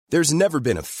There's never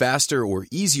been a faster or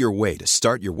easier way to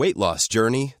start your weight loss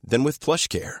journey than with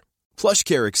PlushCare.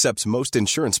 PlushCare accepts most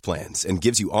insurance plans and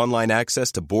gives you online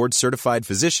access to board-certified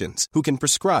physicians who can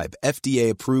prescribe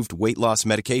FDA-approved weight loss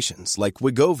medications like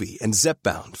Wegovy and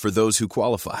Zepbound for those who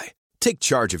qualify. Take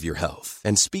charge of your health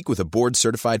and speak with a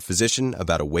board-certified physician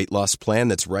about a weight loss plan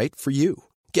that's right for you.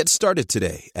 Get started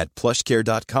today at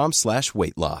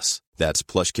plushcare.com/weight loss. That's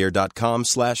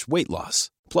plushcare.com/weight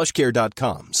loss.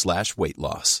 plushcare.com/weight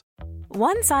loss.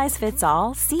 One size fits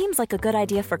all seems like a good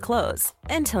idea for clothes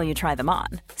until you try them on.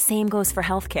 Same goes for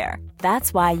healthcare.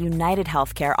 That's why United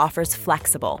Healthcare offers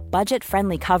flexible,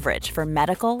 budget-friendly coverage for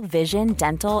medical, vision,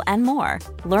 dental, and more.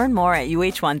 Learn more at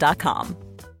uh1.com.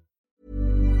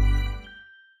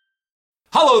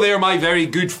 Hello there, my very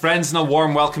good friends, and a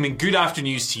warm welcome and good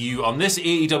afternoon to you. On this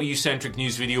AEW-centric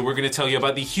news video, we're going to tell you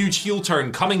about the huge heel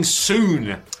turn coming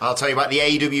soon. I'll tell you about the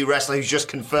AEW wrestler who's just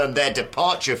confirmed their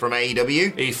departure from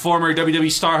AEW. A former WWE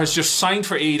star has just signed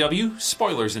for AEW.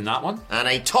 Spoilers in that one. And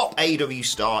a top AEW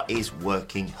star is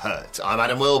working hurt. I'm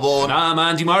Adam Wilborn. And I'm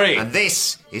Andy Murray. And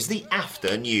this is the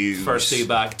After News. First day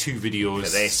back, 2 videos. For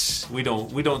this. We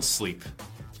don't sleep.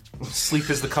 Sleep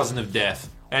is the cousin of death.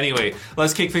 Anyway,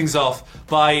 let's kick things off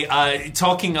by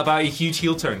talking about a huge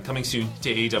heel turn coming soon to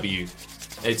AEW.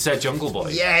 It's Jungle Boy,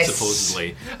 yes,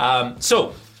 supposedly.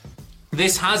 So,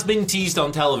 this has been teased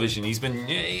on television. He's been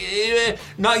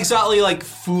not exactly like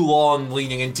full-on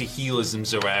leaning into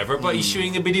heelisms or whatever, but he's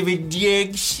showing a bit of a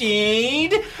dick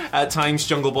shade. At times,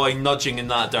 Jungle Boy nudging in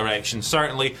that direction.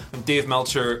 Certainly, Dave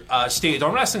Meltzer stated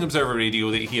on Wrestling Observer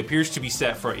Radio that he appears to be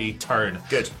set for a turn.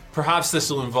 Good. Perhaps this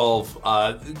will involve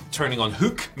turning on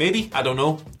Hook, maybe. I don't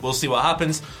know. We'll see what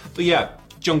happens. But yeah,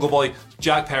 Jungle Boy,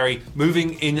 Jack Perry,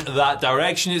 moving in that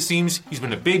direction, it seems. He's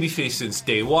been a babyface since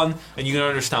day one, and you can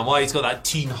understand why. He's got that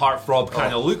teen heartthrob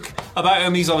kind of look about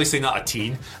him. He's obviously not a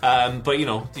teen, but, you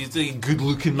know, he's a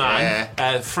good-looking man.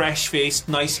 Yeah. Fresh-faced,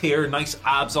 nice hair, nice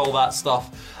abs, all that stuff.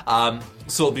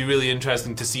 So it'll be really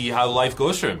interesting to see how life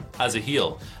goes for him as a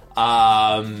heel.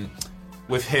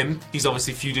 With him, he's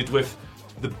obviously feuded with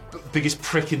the biggest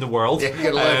prick in the world. Yeah, you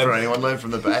can learn from anyone, learn from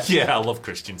the best. Yeah, I love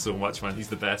Christian so much, man. He's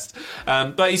the best.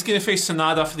 But he's going to face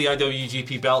Sanada for the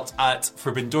IWGP belt at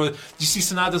Forbidden Door. Did you see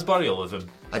Sanada's burial of him?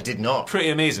 I did not. Pretty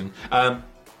amazing.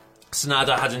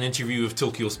 Sanada had an interview with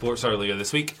Tokyo Sports earlier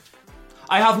this week.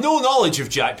 I have no knowledge of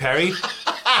Jack Perry.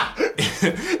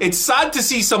 It's sad to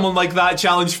see someone like that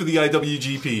challenge for the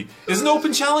IWGP. Is an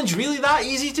open challenge really that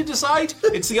easy to decide?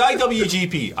 It's the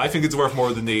IWGP. I think it's worth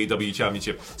more than the AEW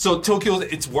Championship. So Tokyo,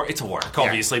 it's a work,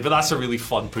 obviously, but that's a really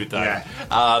fun put down.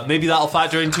 Yeah. Maybe that'll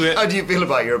factor into it. How do you feel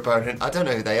about your opponent? I don't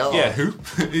know who they are. Yeah, who?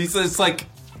 It's like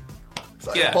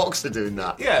a boxer doing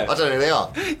that. Yeah. I don't know who they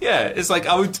are. Yeah, it's like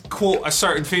I would quote a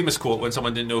certain famous quote when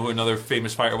someone didn't know who another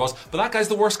famous fighter was, but that guy's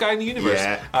the worst guy in the universe.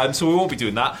 Yeah. So we won't be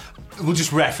doing that. We'll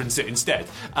just reference it instead.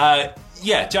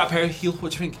 Jack Perry, heel,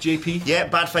 what do you think, JP? Yeah,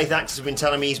 Bad Faith Actors have been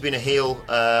telling me he's been a heel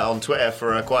on Twitter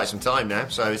for quite some time now,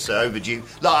 so it's overdue.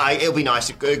 It'll be nice,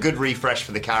 a good refresh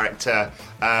for the character.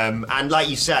 And like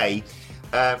you say,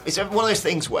 it's one of those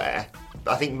things where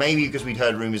I think maybe because we'd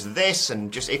heard rumours of this,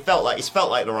 and just it felt like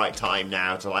the right time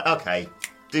now to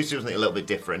do something a little bit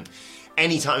different.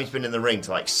 Anytime he's been in the ring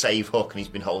to save Hook and he's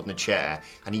been holding a chair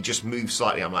and he just moves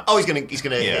slightly, I'm like, he's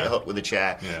gonna hit Hook with a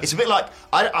chair. Yeah. It's a bit like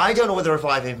I don't know whether if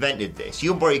I've invented this.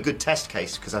 You're probably a good test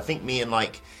case because I think me and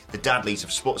the Dadleys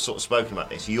have sort of spoken about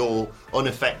this. You're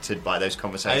unaffected by those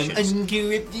conversations. Do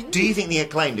you think the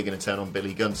Acclaimed are going to turn on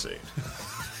Billy Gunn soon?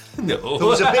 No. There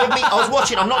was a bit of me.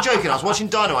 I'm not joking, I was watching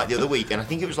Dynamite the other week and I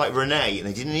think it was Renee and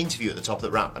they did an interview at the top of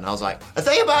the ramp and I was like, are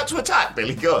they about to attack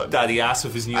Billy Gunn? Daddy ass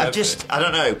with his new outfit. I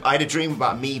don't know. I had a dream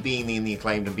about me being in the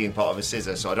Acclaimed and being part of a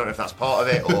scissor, so I don't know if that's part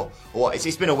of it or what.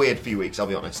 It's been a weird few weeks, I'll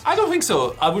be honest. I don't think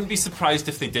so. I wouldn't be surprised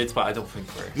if they did, but I don't think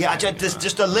we're... Yeah, there's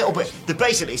just a little bit...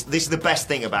 Basically, this is the best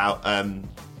thing about...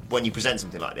 when you present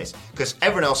something like this, because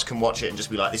everyone else can watch it and just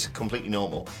be like, this is completely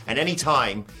normal. And any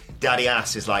time Daddy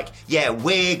Ass is like, yeah,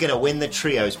 we're going to win the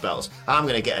trios belts, I'm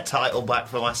going to get a title back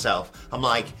for myself, I'm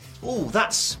like, ooh,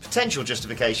 that's potential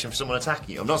justification for someone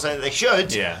attacking you. I'm not saying that they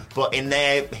should, but in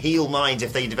their heel minds,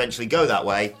 if they'd eventually go that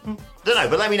way, don't know,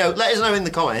 but let us know in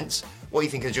the comments what do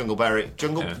you think of Jungle Berry?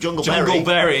 Jungle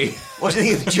Berry. What do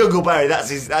you think of Jungle Berry? That's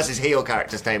his heel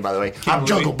character's name, by the way. I'm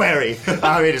Jungle Berry.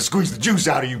 I'm here to squeeze the juice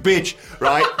out of you, bitch.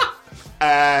 Right?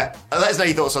 Let us know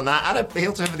your thoughts on that. And a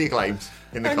heel turn for the Acclaimed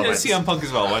in the comments. CM Punk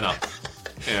as well, why not?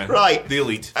 Yeah. Right. The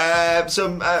Elite.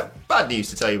 Some Bad news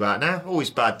to tell you about now. Always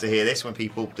bad to hear this when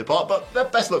people depart, but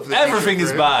best luck for the future. Everything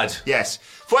is bad. Yes.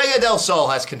 Fuego del Sol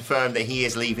has confirmed that he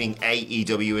is leaving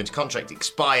AEW and his contract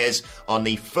expires on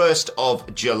the 1st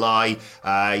of July.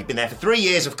 He's been there for 3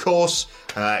 years, of course.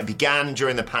 It began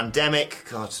during the pandemic.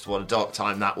 God, what a dark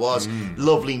time that was.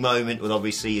 Lovely moment with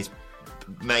obviously his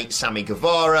mate Sammy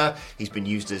Guevara. He's been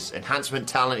used as enhancement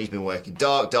talent. He's been working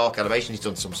dark elevation. He's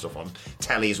done some stuff on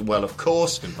telly as well, of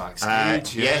course. Been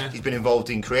backstage, yeah. He's been involved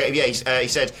in creative. Yeah, he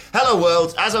said, "Hello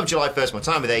world, as of July 1st, my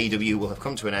time with AEW will have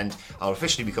come to an end. I'll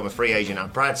officially become a free agent.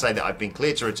 I'm proud to say that I've been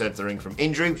cleared to return to the ring from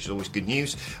injury, which is always good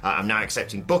news. I'm now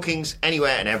accepting bookings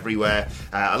anywhere and everywhere.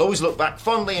 I'll always look back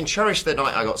fondly and cherish the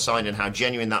night I got signed and how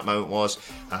genuine that moment was.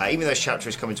 Even though this chapter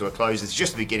is coming to a close, it's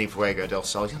just the beginning for Fuego del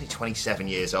Sol. He's only 27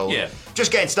 years old. Yeah.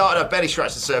 Just getting started. I've barely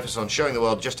scratched the surface on showing the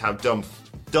world just how damn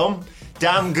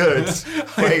good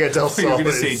Fuego del Sol is. You're going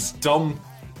to say dumb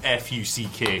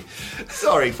F-U-C-K.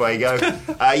 Sorry, Fuego.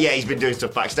 He's been doing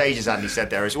stuff backstage, as Andy said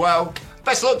there as well.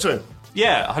 Best of luck to him.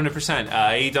 Yeah, 100%.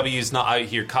 AEW is not out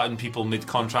here cutting people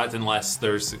mid-contract unless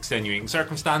there's extenuating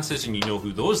circumstances, and you know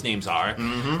who those names are.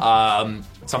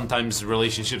 Sometimes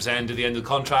relationships end at the end of the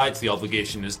contract, the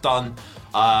obligation is done.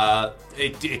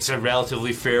 It's a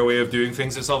relatively fair way of doing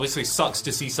things. It obviously sucks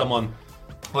to see someone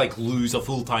lose a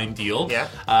full-time deal,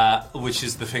 which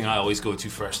is the thing I always go to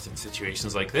first in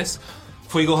situations like this.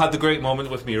 Fuego had the great moment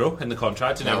with Miro in the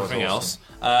contract and everything else,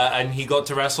 and he got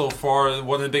to wrestle for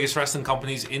one of the biggest wrestling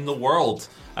companies in the world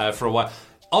for a while.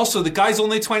 Also, the guy's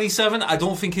only 27. I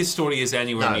don't think his story is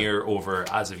anywhere near over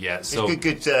as of yet. So it's a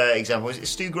good example. Is it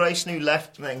Stu Grayson who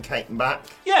left and then came back?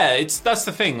 Yeah, that's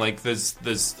the thing.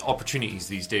 There's opportunities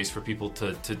these days for people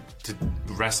to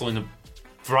wrestle in a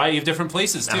variety of different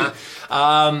places too.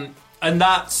 And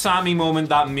that Sammy moment,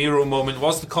 that Miro moment,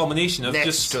 was the culmination of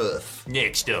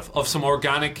next stuff of some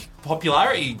organic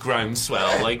popularity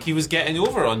groundswell. He was getting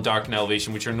over on Dark and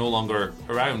Elevation, which are no longer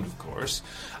around, of course.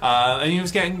 And he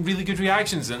was getting really good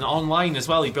reactions, and online as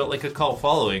well. He built a cult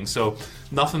following. So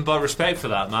nothing but respect for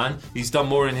that man. He's done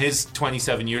more in his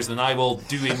 27 years than I will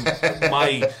do in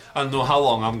my, I don't know how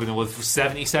long I'm going to live, for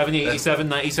 77, 87,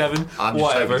 97, I'm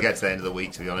just hoping to get to the end of the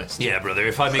week, to be honest. Yeah, brother,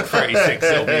 if I make 36,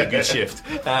 it'll be a good shift.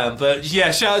 But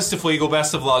yeah, shout outs to Fuego,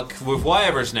 best of luck with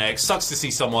whatever's next. Sucks to see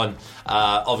someone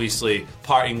obviously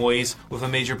parting ways with a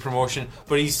major promotion,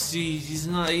 but he's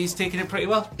taking it pretty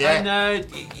well. Yeah. And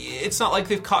it's not like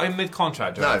they've cut him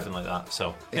mid-contract or anything like that.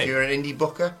 So if you're an indie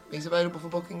booker, he's available for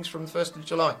bookings from the 1st of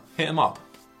July. Hit him up.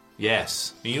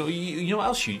 Yes. You know what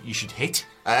else you should hit?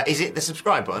 Is it the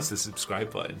subscribe button? It's the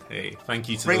subscribe button. Hey, thank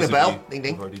you to ring those the bell. of you ding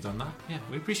ding. who've already done that. Yeah,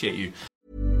 we appreciate you.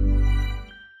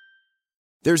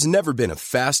 There's never been a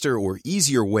faster or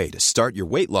easier way to start your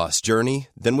weight loss journey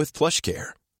than with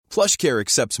PlushCare. PlushCare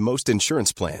accepts most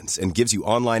insurance plans and gives you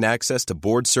online access to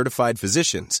board-certified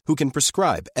physicians who can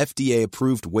prescribe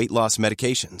FDA-approved weight loss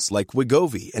medications like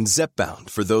Wegovy and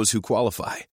Zepbound for those who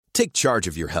qualify. Take charge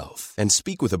of your health and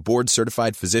speak with a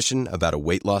board-certified physician about a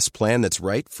weight loss plan that's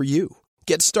right for you.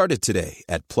 Get started today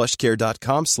at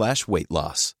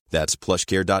plushcare.com/weightloss. That's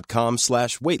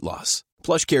plushcare.com/weightloss.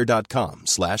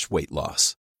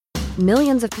 plushcare.com/weightloss.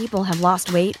 Millions of people have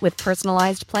lost weight with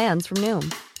personalized plans from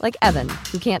Noom. Like Evan,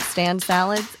 who can't stand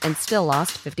salads and still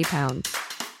lost 50 pounds.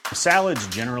 Salads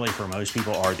generally for most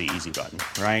people are the easy button,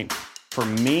 right? For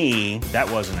me,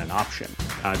 that wasn't an option.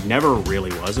 I never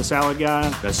really was a salad guy.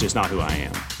 That's just not who I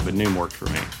am. But Noom worked for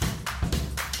me.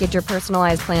 Get your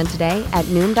personalized plan today at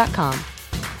Noom.com.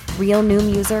 Real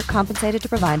Noom user compensated to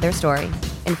provide their story.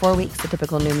 In 4 weeks, the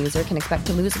typical Noom user can expect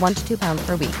to lose 1 to 2 pounds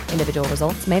per week. Individual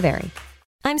results may vary.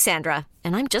 I'm Sandra,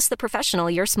 and I'm just the professional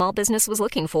your small business was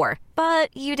looking for.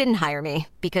 But you didn't hire me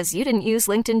because you didn't use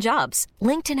LinkedIn Jobs.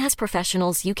 LinkedIn has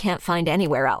professionals you can't find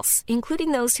anywhere else,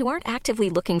 including those who aren't actively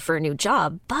looking for a new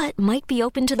job, but might be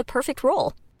open to the perfect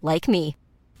role, like me.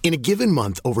 In a given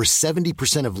month, over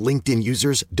 70% of LinkedIn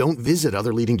users don't visit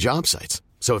other leading job sites.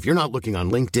 So if you're not looking on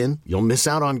LinkedIn, you'll miss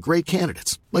out on great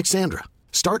candidates like Sandra.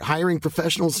 Start hiring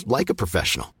professionals like a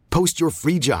professional. Post your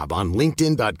free job on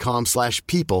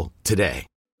linkedin.com/people today.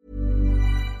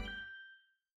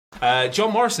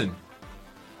 John Morrison.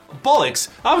 Bollocks,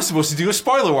 I was supposed to do a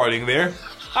spoiler warning there.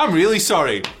 I'm really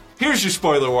sorry. Here's your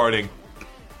spoiler warning.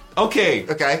 Okay.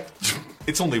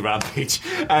 It's only Rampage.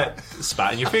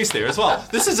 Spat in your face there as well.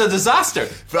 This is a disaster.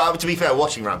 But to be fair,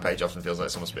 watching Rampage often feels like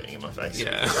someone spitting in my face.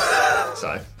 Yeah.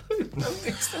 So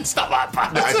it's not that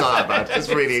bad. No, it's not that bad. It's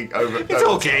really over. It's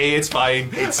okay. It's fine.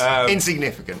 It's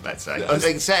insignificant, let's say.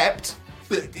 Except.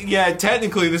 Yeah,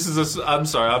 technically this is I'm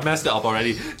sorry, I've messed it up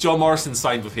already. John Morrison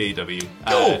signed with AEW.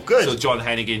 Good. So John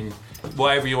Hennigan,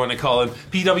 whatever you want to call him.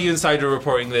 PW Insider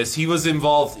reporting this. He was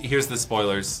involved, here's the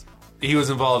spoilers. He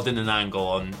was involved in an angle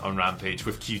on Rampage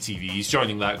with QTV. He's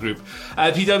joining that group.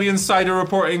 PW Insider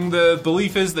reporting the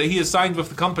belief is that he is signed with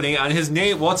the company, and his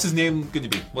name, what's his name going to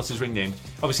be? What's his ring name?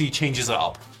 Obviously, he changes it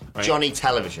up. Right? Johnny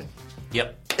Television.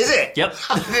 Yep. Is it? Yep.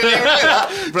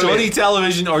 Johnny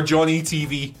Television or Johnny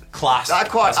TV class. I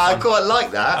quite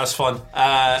like that. That's fun.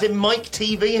 Is it Mike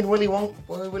TV and Willy Wonka?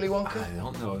 I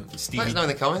don't know. Let us know in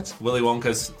the comments. Willy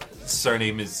Wonka's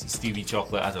surname is Stevie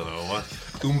Chocolate. I don't know what.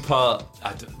 Oompa.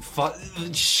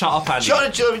 Shut up, Andy. You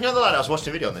know the lad I was watching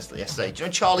a video on this yesterday. Do you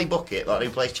know Charlie Bucket, like who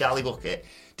plays Charlie Bucket?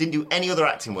 Didn't do any other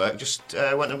acting work. Just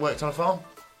went and worked on a farm.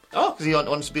 Oh, because he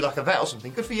wants to be like a vet or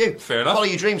something. Good for you. Fair enough. Follow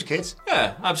your dreams, kids.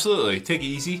 Yeah, absolutely. Take it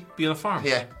easy. Be on a farm.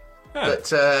 Yeah.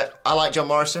 But I like John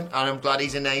Morrison, and I'm glad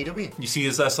he's in AEW. You see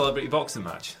his celebrity boxing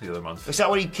match the other month? Is that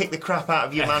where he kicked the crap out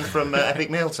of your man from Epic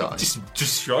Mealtime? Just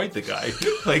destroyed the guy.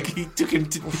 Like he took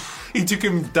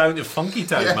him down to Funky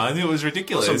Town, man. It was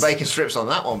ridiculous. Put some bacon strips on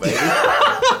that one, baby.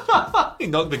 He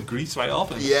knocked the grease right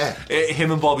off him. Yeah.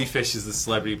 Him and Bobby Fish is the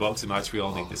celebrity boxing match we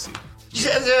all need to see.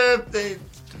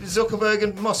 Zuckerberg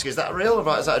and Musk, is that real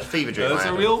or is that a fever dream? That's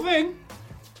a real thing.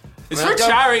 It's for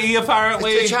charity,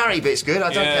 apparently. It's the charity bit's good.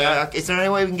 I don't care. Is there any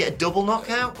way we can get a double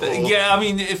knockout? Yeah, I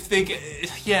mean,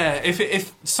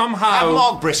 if somehow... Have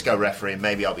Mark Briscoe refereeing,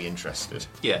 maybe I'll be interested.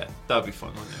 Yeah, that'd be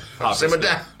fun, wouldn't it? Simmer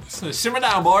down. Simmer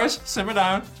down, boys. Simmer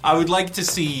down. I would like to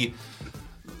see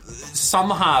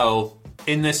somehow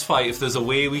in this fight, if there's a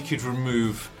way we could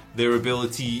remove their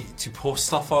ability to post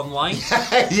stuff online.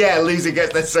 Yeah, loser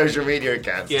gets their social media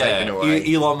accounts taken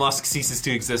away. Elon Musk ceases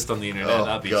to exist on the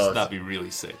internet. That'd be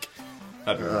really sick.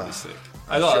 That'd be really sick.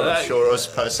 I'm sure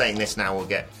us saying this now will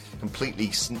get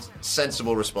completely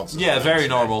sensible responses. Yeah, very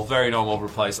normal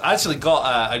replies. I actually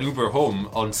got an Uber home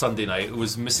on Sunday night. It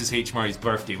was Mrs. H. Murray's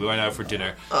birthday. We went out for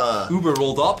dinner. Uber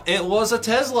rolled up. It was a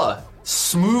Tesla.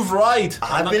 Smooth ride.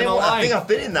 I think I've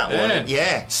been in that one.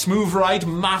 Yeah. Smooth ride,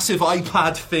 massive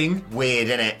iPad thing. Weird,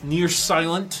 innit? Near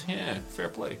silent. Yeah, fair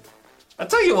play. I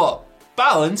tell you what,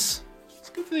 balance. It's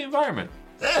good for the environment.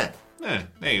 Yeah. Yeah,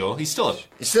 there you go. He's still an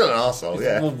arsehole,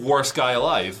 yeah. The worst guy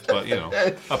alive, but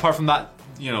apart from that,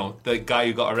 the guy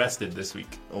who got arrested this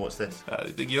week. Oh, what's this?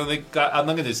 The guy, I'm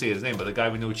not going to say his name, but the guy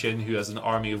with no chin who has an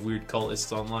army of weird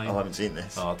cultists online. Oh, I haven't seen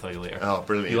this. Oh, I'll tell you later. Oh,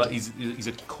 brilliant. He's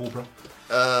a cobra.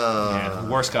 Yeah,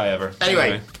 worst guy ever.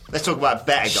 Anyway, let's talk about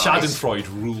better guys. Schadenfreude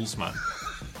rules, man.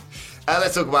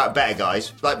 Let's talk about better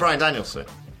guys, like Bryan Danielson,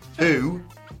 who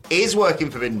is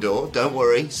working for Vindor. Don't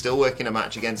worry, still working a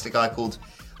match against a guy called...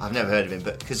 I've never heard of him,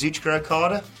 but Kazuchika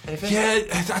Okada? Anything?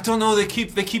 Yeah, I don't know. They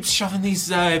keep shoving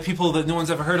these people that no one's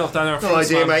ever heard of down our No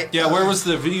idea, mate. Yeah, where was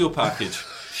the video package?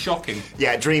 Shocking.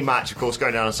 Yeah, dream match, of course,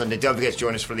 going down on Sunday. Don't forget to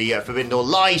join us for the Forbidden Door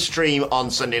live stream on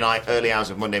Sunday night, early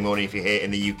hours of Monday morning if you're here in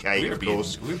the UK, of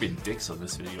course. We're being dicks on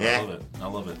this video. Yeah. I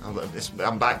love it.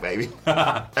 I'm back, baby.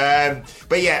 But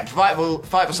yeah, Fight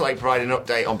for Select provided an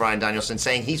update on Bryan Danielson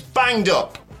saying he's banged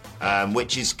up,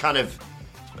 which is kind of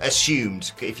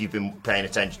assumed if you've been paying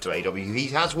attention to AEW. He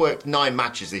has worked 9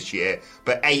 matches this year,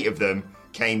 but 8 of them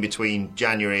came between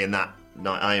January and that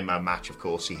Iron Man match, of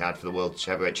course, he had for the World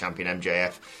Heavyweight Champion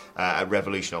MJF at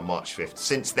Revolution on March 5th.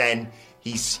 Since then,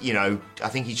 he's, I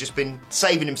think he's just been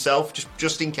saving himself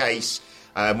just in case,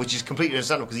 which is completely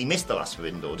understandable because he missed the last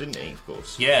Forbidden Door, didn't he, of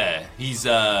course? Yeah, he's...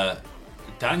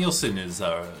 Danielson is,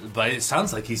 but it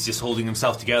sounds like he's just holding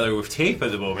himself together with tape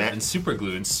at the moment and super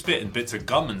glue and spit and bits of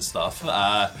gum and stuff.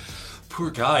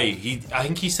 Poor guy. I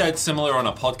think he said similar on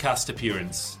a podcast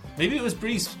appearance. Maybe it was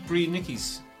Bree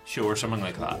Nikki's show or something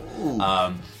like that.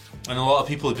 And a lot of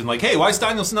people have been like, hey, why is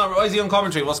Danielson not? Why is he on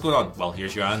commentary? What's going on? Well,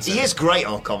 here's your answer. He is great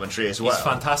on commentary as well. He's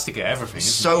fantastic at everything.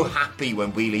 He's so happy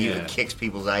when Wheeler Yuta kicks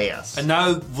people's ass. And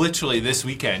now, literally, this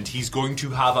weekend, he's going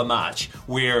to have a match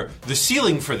where the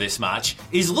ceiling for this match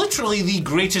is literally the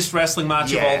greatest wrestling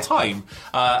match of all time.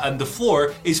 And the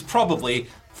floor is probably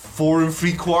 4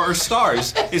 3/4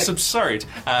 stars. It's absurd.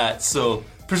 So,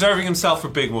 preserving himself for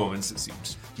big moments, it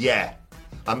seems. Yeah.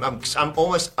 I'm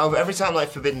almost every time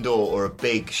like Forbidden Door or a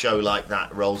big show like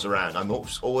that rolls around, I'm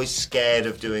always scared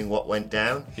of doing what went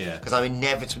down. Yeah. Because I'm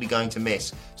inevitably going to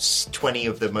miss 20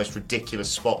 of the most ridiculous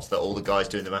spots that all the guys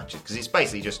do in the matches. Because it's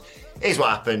basically just, here's what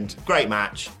happened, great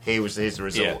match, here's the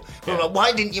result. Yeah. But I'm like,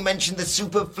 why didn't you mention the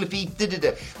super flippy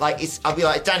da-da-da? Like, I'll be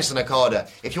like, Danielson Okada,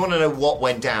 if you want to know what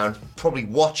went down, probably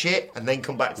watch it and then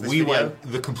come back to this video. We went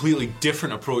the completely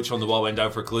different approach on the what went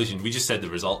down for Collision. We just said the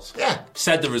results. Yeah.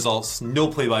 Said the results, no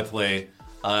play-by-play.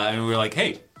 And we were like,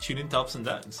 hey, tune into Ups and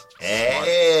Downs.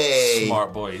 Hey!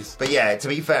 Smart boys. But yeah, to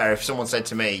be fair, if someone said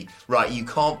to me, right, you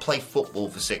can't play football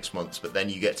for 6 months, but then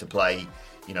you get to play,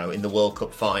 in the World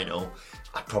Cup final,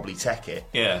 I'd probably take it.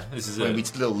 Yeah, this is We'd it.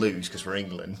 still lose because we're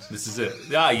England. This is it.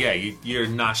 Yeah, you're a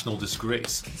national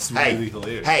disgrace. It's really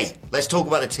hilarious. Hey, let's talk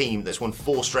about the team that's won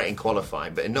 4 straight in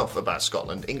qualifying, but enough about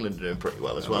Scotland. England are doing pretty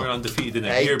well as well. We're undefeated in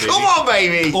a Hey, year, baby. come on,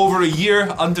 baby! Over a year,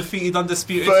 undefeated,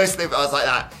 undisputed. First thing, I was like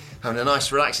that, having a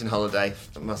nice relaxing holiday,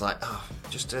 and I was like,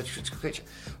 just a picture.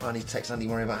 Well, I need to text Andy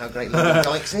Murray about how great Lyndon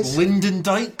Dykes is. Lyndon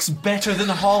Dykes better than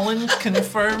Holland,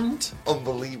 confirmed.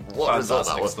 Unbelievable. What Fantastic result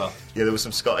that was. stuff. Yeah, there were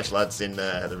some Scottish lads in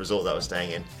the resort that I was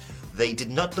staying in. They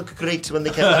did not look great when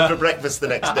they came out for breakfast the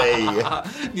next day.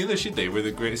 Neither should they. We're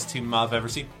the greatest team I've ever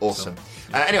seen. Awesome.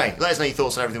 Anyway, let us know your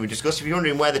thoughts on everything we discussed. If you're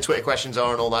wondering where the Twitter questions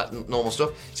are and all that normal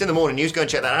stuff, it's in the morning news. Go and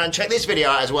check that out. And check this video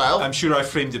out as well. I'm sure I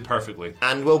framed it perfectly.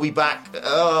 And we'll be back.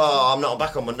 I'm not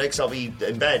back on Monday because I'll be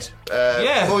in bed.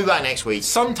 We'll be back next week.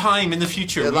 Sometime in the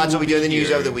future. The lads will be doing the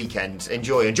news over the weekend.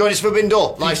 Enjoy. And join us for Forbidden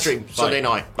Door live stream Sunday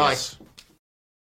night. Bye. Yes.